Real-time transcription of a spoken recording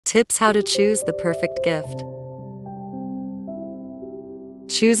Tips: how to choose the perfect gift.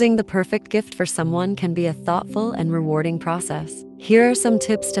 Choosing the perfect gift for someone can be a thoughtful and rewarding process. Here are some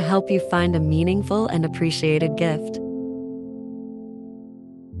tips to help you find a meaningful and appreciated gift.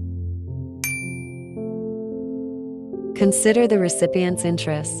 Consider the recipient's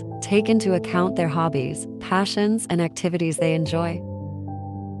interests. Take into account their hobbies, passions, and activities they enjoy.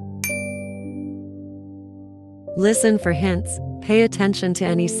 Listen for hints. Pay attention to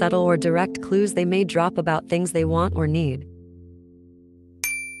any subtle or direct clues they may drop about things they want or need.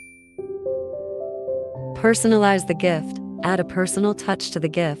 Personalize the gift. Add a personal touch to the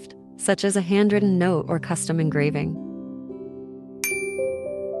gift, such as a handwritten note or custom engraving.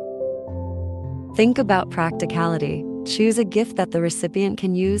 Think about practicality. Choose a gift that the recipient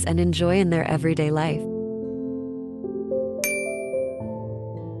can use and enjoy in their everyday life.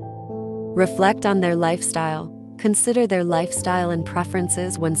 Reflect on their lifestyle. Consider their lifestyle and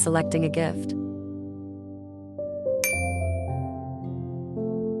preferences when selecting a gift.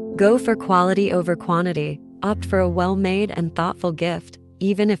 Go for quality over quantity. Opt for a well-made and thoughtful gift,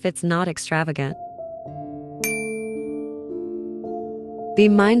 even if it's not extravagant. Be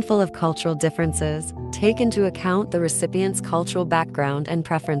mindful of cultural differences. Take into account the recipient's cultural background and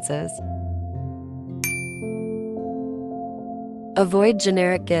preferences. Avoid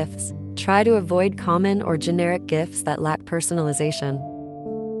generic gifts. Try to avoid common or generic gifts that lack personalization.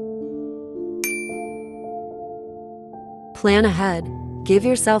 Plan ahead. Give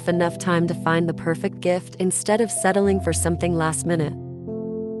yourself enough time to find the perfect gift instead of settling for something last minute.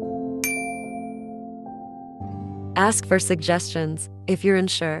 Ask for suggestions. If you're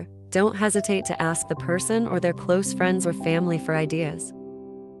unsure, don't hesitate to ask the person or their close friends or family for ideas.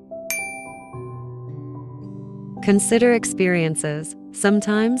 Consider experiences.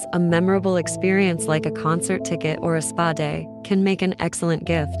 Sometimes a memorable experience like a concert ticket or a spa day can make an excellent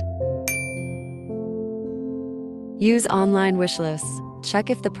gift. Use online wish lists. Check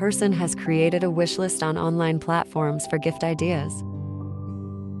if the person has created a wish list on online platforms for gift ideas.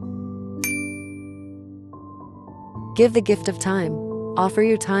 Give the gift of time. Offer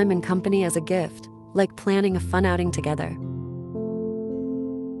your time and company as a gift, like planning a fun outing together.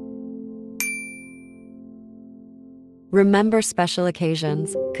 Remember special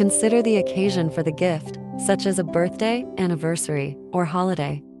occasions. Consider the occasion for the gift, such as a birthday, anniversary, or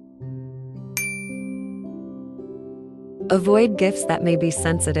holiday. Avoid gifts that may be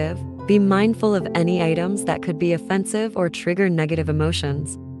sensitive. Be mindful of any items that could be offensive or trigger negative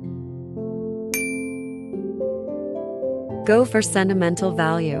emotions. Go for sentimental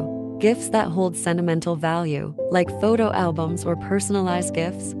value. Gifts that hold sentimental value, like photo albums or personalized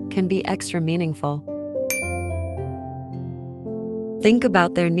gifts, can be extra meaningful. Think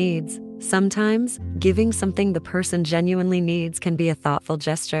about their needs. Sometimes, giving something the person genuinely needs can be a thoughtful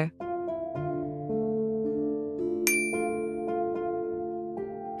gesture.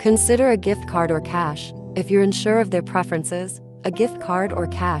 Consider a gift card or cash. If you're unsure of their preferences, a gift card or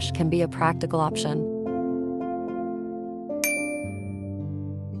cash can be a practical option.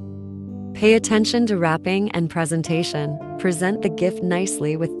 Pay attention to wrapping and presentation. Present the gift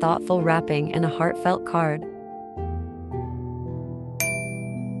nicely with thoughtful wrapping and a heartfelt card.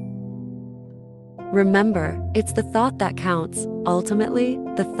 Remember, it's the thought that counts. Ultimately,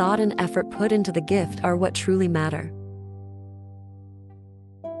 the thought and effort put into the gift are what truly matter.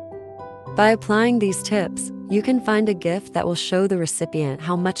 By applying these tips, you can find a gift that will show the recipient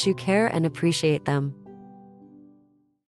how much you care and appreciate them.